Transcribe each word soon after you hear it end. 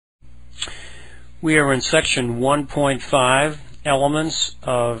We are in section 1.5, Elements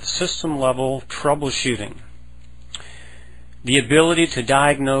of System-Level Troubleshooting. The ability to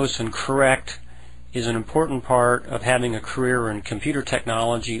diagnose and correct is an important part of having a career in computer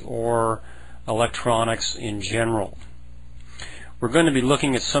technology or electronics in general. We're going to be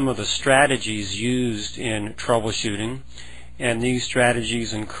looking at some of the strategies used in troubleshooting, and these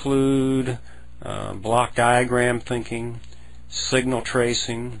strategies include block diagram thinking, signal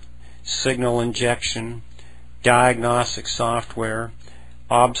tracing, signal injection, diagnostic software,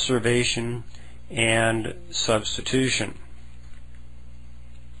 observation, and substitution.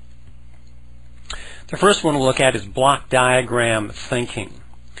 The first one we'll look at is block diagram thinking.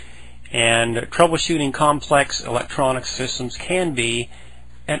 And troubleshooting complex electronic systems can be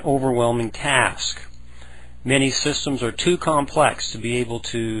an overwhelming task. Many systems are too complex to be able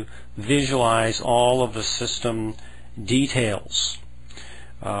to visualize all of the system details.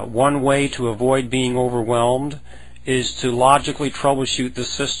 One way to avoid being overwhelmed is to logically troubleshoot the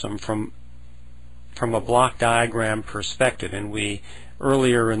system from a block diagram perspective. And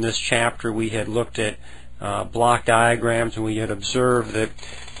earlier in this chapter we had looked at block diagrams, and we had observed that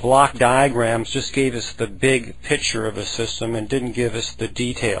block diagrams just gave us the big picture of a system and didn't give us the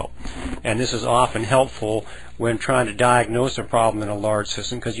detail. And this is often helpful when trying to diagnose a problem in a large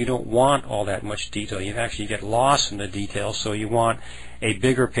system, because you don't want all that much detail. You actually get lost in the details, so you want a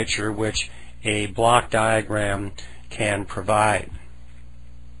bigger picture, which a block diagram can provide.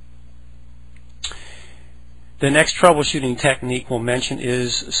 The next troubleshooting technique we'll mention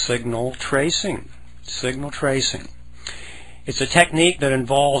is signal tracing. Signal tracing. It's a technique that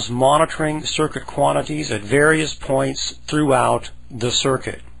involves monitoring circuit quantities at various points throughout the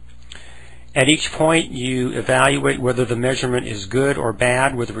circuit. At each point, you evaluate whether the measurement is good or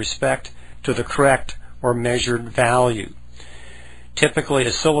bad with respect to the correct or measured value. Typically,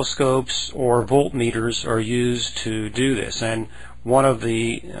 oscilloscopes or voltmeters are used to do this, and one of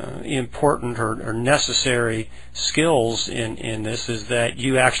the important or necessary skills in this is that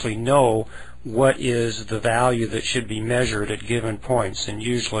you actually know what is the value that should be measured at given points. And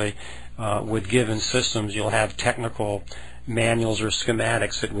usually with given systems you'll have technical manuals or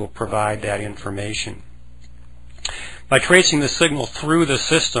schematics that will provide that information. By tracing the signal through the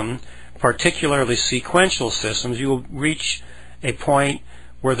system, particularly sequential systems, you will reach a point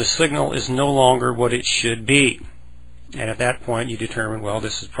where the signal is no longer what it should be. And at that point you determine, well,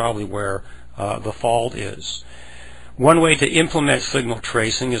 this is probably where the fault is. One way to implement signal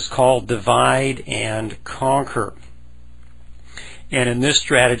tracing is called divide and conquer. And in this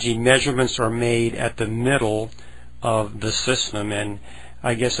strategy, measurements are made at the middle of the system. And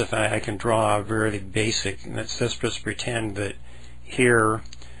I guess if I can draw a very basic, let's just pretend that here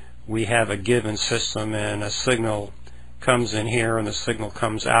we have a given system and a signal comes in here and the signal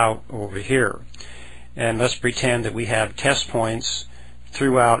comes out over here. And let's pretend that we have test points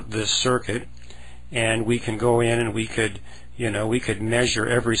throughout this circuit, and we can go in and we could measure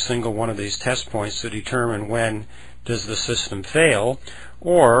every single one of these test points to determine when does the system fail.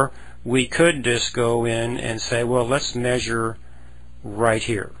 Or we could just go in and say, well, let's measure right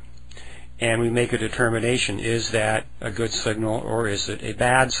here, and we make a determination, is that a good signal or is it a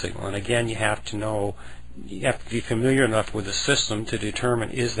bad signal? And again, you have to be familiar enough with the system to determine,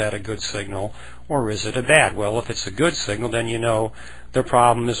 is that a good signal or is it a bad? Well, if it's a good signal, then you know the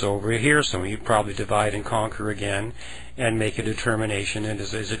problem is over here, so you probably divide and conquer again and make a determination, and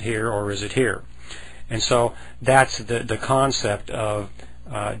is it here or is it here? And so that's the concept of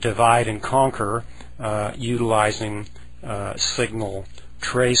divide and conquer utilizing signal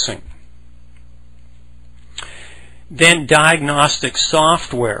tracing. Then diagnostic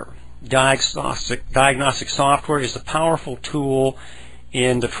software. Diagnostic software is a powerful tool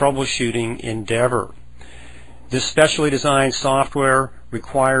in the troubleshooting endeavor. This specially designed software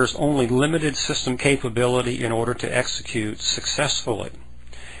requires only limited system capability in order to execute successfully.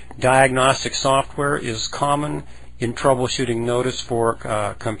 Diagnostic software is common in troubleshooting notice for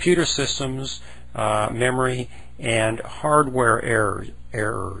computer systems, memory, and hardware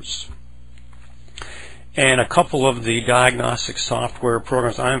errors. And a couple of the diagnostic software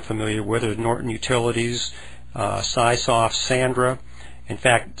programs I'm familiar with are Norton Utilities, SciSoft, Sandra. In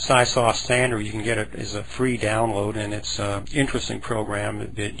fact, SciSoft Sandra, you can get it as a free download, and it's an interesting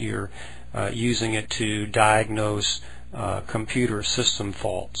program that you're using it to diagnose computer system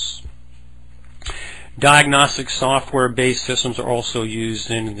faults. Diagnostic software-based systems are also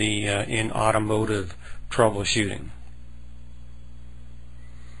used in automotive troubleshooting.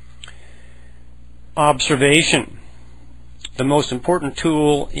 Observation. The most important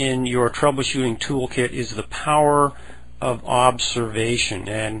tool in your troubleshooting toolkit is the power of observation,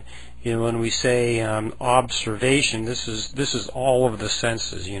 and You know, when we say observation, this is all of the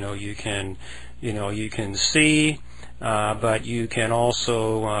senses. You know, you can see, but you can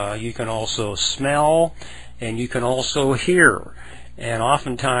also smell, and you can also hear. And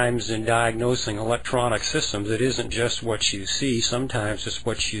oftentimes in diagnosing electronic systems, it isn't just what you see. Sometimes it's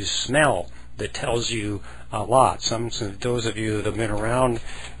what you smell that tells you a lot. Those of you that have been around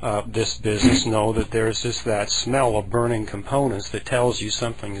this business know that there's just that smell of burning components that tells you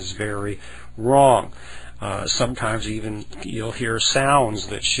something is very wrong. Sometimes even you'll hear sounds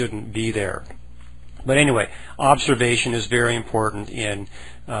that shouldn't be there. But anyway, observation is very important in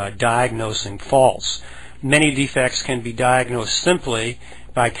diagnosing faults. Many defects can be diagnosed simply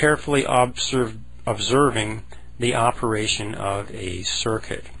by carefully observing the operation of a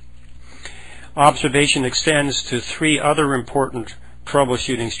circuit. Observation extends to 3 other important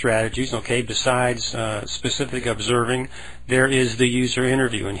troubleshooting strategies. Okay, besides specific observing, there is the user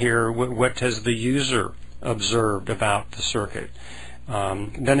interview. And here, what has the user observed about the circuit?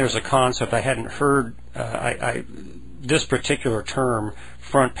 Then there's a concept I hadn't heard. This particular term,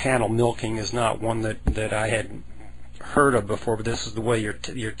 front panel milking, is not one that I had heard of before, but this is the way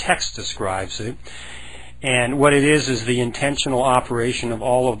your text describes it. And what it is the intentional operation of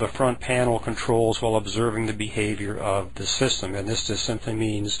all of the front panel controls while observing the behavior of the system. And this just simply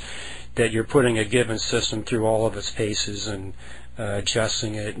means that you're putting a given system through all of its paces and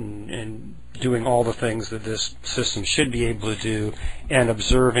adjusting it and doing all the things that this system should be able to do and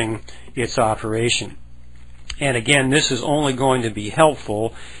observing its operation. And again, this is only going to be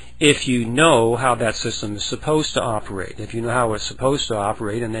helpful if you know how that system is supposed to operate. If you know how it's supposed to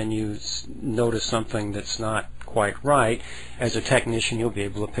operate and then you notice something that's not quite right, as a technician you'll be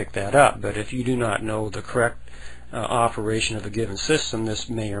able to pick that up. But if you do not know the correct operation of a given system, this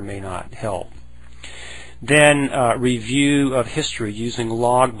may or may not help. Then review of history using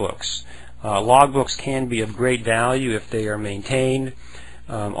logbooks. Logbooks can be of great value if they are maintained.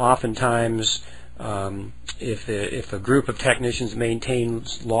 Oftentimes, if a group of technicians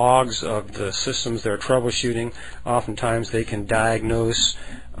maintains logs of the systems they're troubleshooting, oftentimes they can diagnose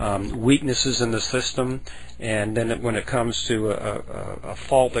weaknesses in the system, and then when it comes to a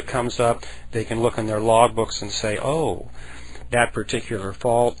fault that comes up, they can look in their logbooks and say, oh, that particular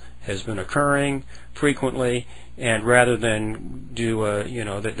fault has been occurring frequently, and rather than do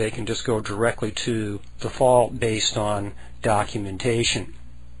that they can just go directly to the fault based on documentation.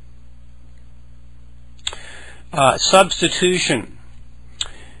 Substitution,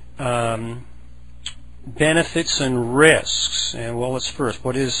 benefits and risks. And well, let's first,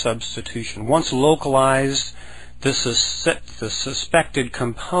 what is substitution? Once localized, the suspected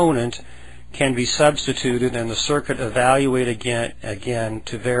component can be substituted and the circuit evaluated again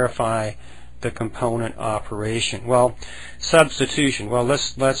to verify the component operation. Well, substitution. Well,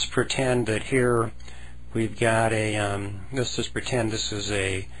 let's pretend that here we've got a let's just pretend this is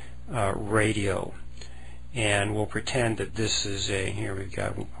a radio. And we'll pretend that this is here we've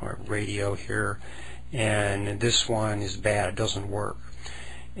got our radio here, and this one is bad, it doesn't work.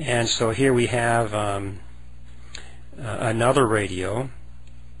 And so here we have another radio,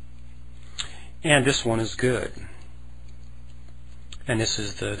 and this one is good. And this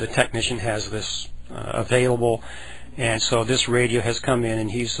is the technician has this available, and so this radio has come in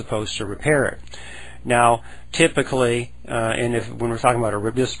and he's supposed to repair it. Now, typically, and when we're talking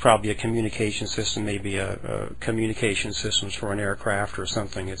about this is probably a communication system, maybe a communication systems for an aircraft or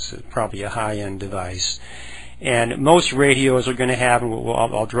something. It's probably a high-end device. And most radios are going to have, and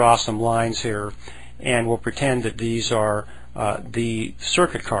I'll draw some lines here, and we'll pretend that these are the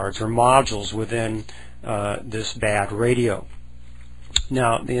circuit cards or modules within this bad radio.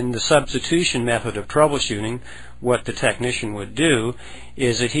 Now, in the substitution method of troubleshooting, what the technician would do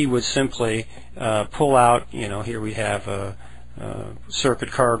is that he would simply pull out, here we have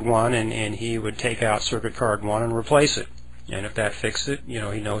circuit card 1, and he would take out circuit card 1 and replace it. And if that fixed it,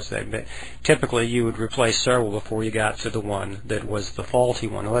 he knows that. But typically, you would replace several before you got to the one that was the faulty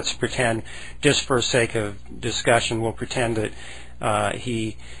one. Now, let's pretend, just for sake of discussion, we'll pretend that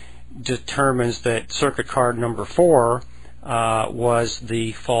he determines that circuit card number 4 was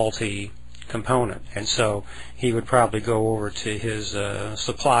the faulty component, and so he would probably go over to his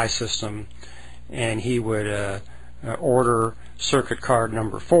supply system and he would order circuit card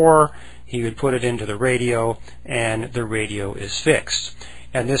number 4. He would put it into the radio, and the radio is fixed.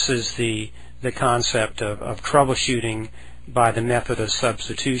 And this is the concept of troubleshooting by the method of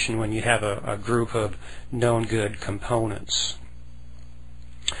substitution when you have a group of known good components.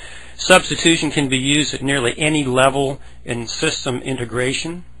 Substitution can be used at nearly any level in system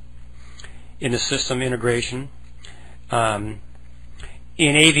integration. In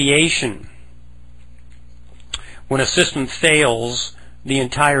in aviation, when a system fails, the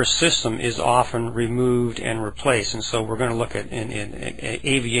entire system is often removed and replaced. And so we're going to look at in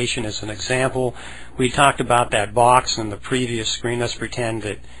aviation as an example. We talked about that box in the previous screen. Let's pretend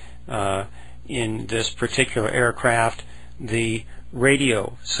that in this particular aircraft the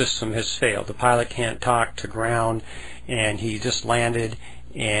radio system has failed. The pilot can't talk to ground, and he just landed,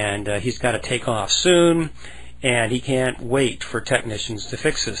 and he's got to take off soon, and he can't wait for technicians to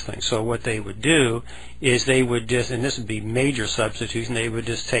fix this thing. So what they would do is they would just, and this would be major substitution, they would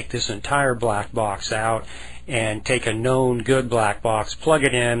just take this entire black box out and take a known good black box, plug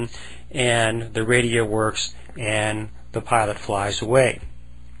it in, and the radio works, and the pilot flies away.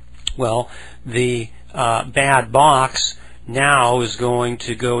 Well, the bad box now is going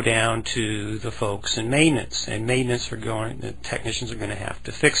to go down to the folks in maintenance, and the technicians are going to have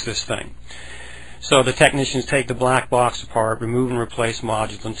to fix this thing. So the technicians take the black box apart, remove and replace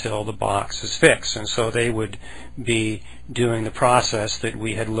modules until the box is fixed. And so they would be doing the process that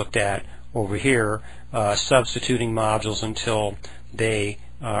we had looked at over here, substituting modules until they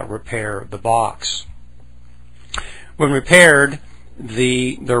repair the box. When repaired,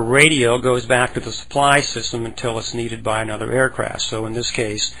 the radio goes back to the supply system until it's needed by another aircraft. So in this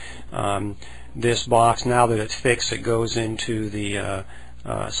case, this box, now that it's fixed, it goes into the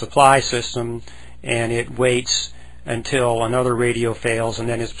supply system, and it waits until another radio fails, and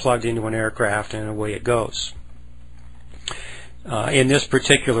then it's plugged into an aircraft, and away it goes. In this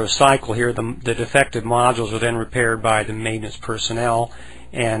particular cycle here, the defective modules are then repaired by the maintenance personnel,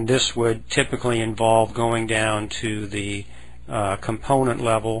 and this would typically involve going down to the component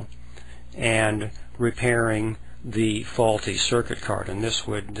level and repairing the faulty circuit card. And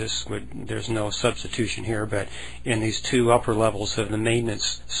there's no substitution here, but in these two upper levels of the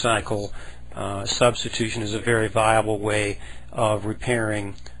maintenance cycle, substitution is a very viable way of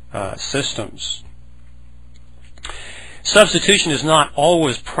repairing systems. Substitution is not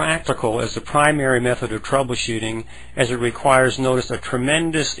always practical as the primary method of troubleshooting, as it requires, notice, a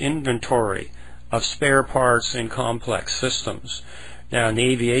tremendous inventory of spare parts in complex systems. Now, in the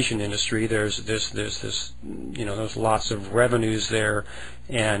aviation industry, there's lots of revenues there,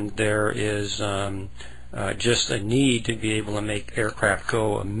 and there is just a need to be able to make aircraft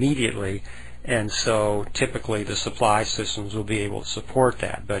go immediately, and so typically the supply systems will be able to support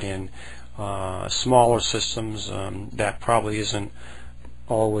that. But in smaller systems, that probably isn't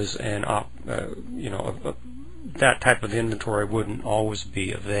always that type of inventory wouldn't always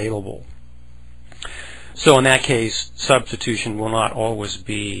be available. So in that case, substitution will not always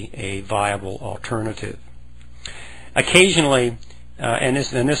be a viable alternative. Occasionally, and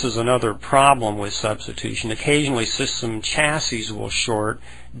this is another problem with substitution, occasionally system chassis will short,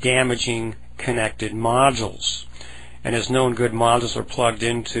 damaging connected modules. And as known good modules are plugged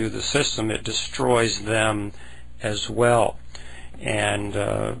into the system, it destroys them as well. And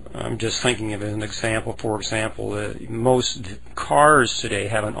I'm just thinking of an example. For example, most cars today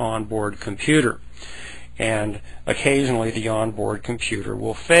have an onboard computer, and occasionally the onboard computer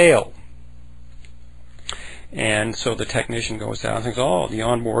will fail. And so the technician goes out and thinks, oh, the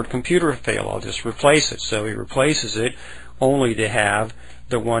onboard computer failed, I'll just replace it. So he replaces it, only to have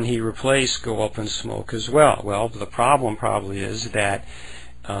the one he replaced go up in smoke as well. Well, the problem probably is that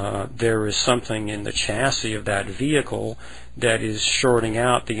there is something in the chassis of that vehicle that is shorting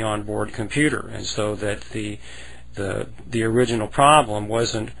out the onboard computer, and so that the original problem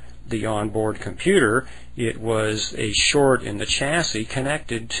wasn't the onboard computer, it was a short in the chassis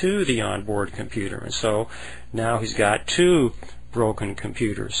connected to the onboard computer, and so now he's got two broken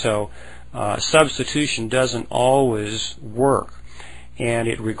computers. So substitution doesn't always work, and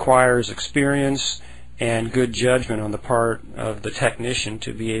it requires experience and good judgment on the part of the technician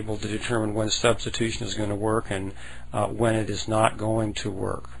to be able to determine when substitution is going to work and when it is not going to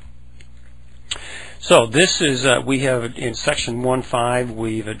work. So this is, we have in section 1.5,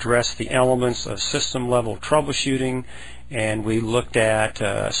 we've addressed the elements of system level troubleshooting, and we looked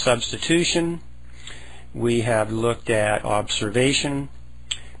at substitution. We have looked at observation.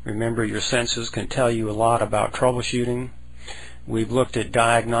 Remember, your senses can tell you a lot about troubleshooting. We've looked at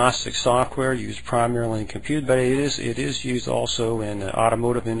diagnostic software used primarily in compute, but it is used also in the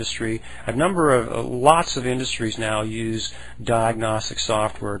automotive industry. Lots of industries now use diagnostic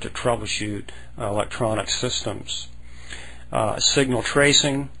software to troubleshoot electronic systems. Signal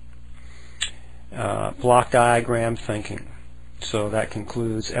tracing, block diagram thinking. So that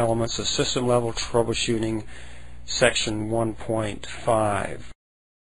concludes elements of system level troubleshooting, section 1.5.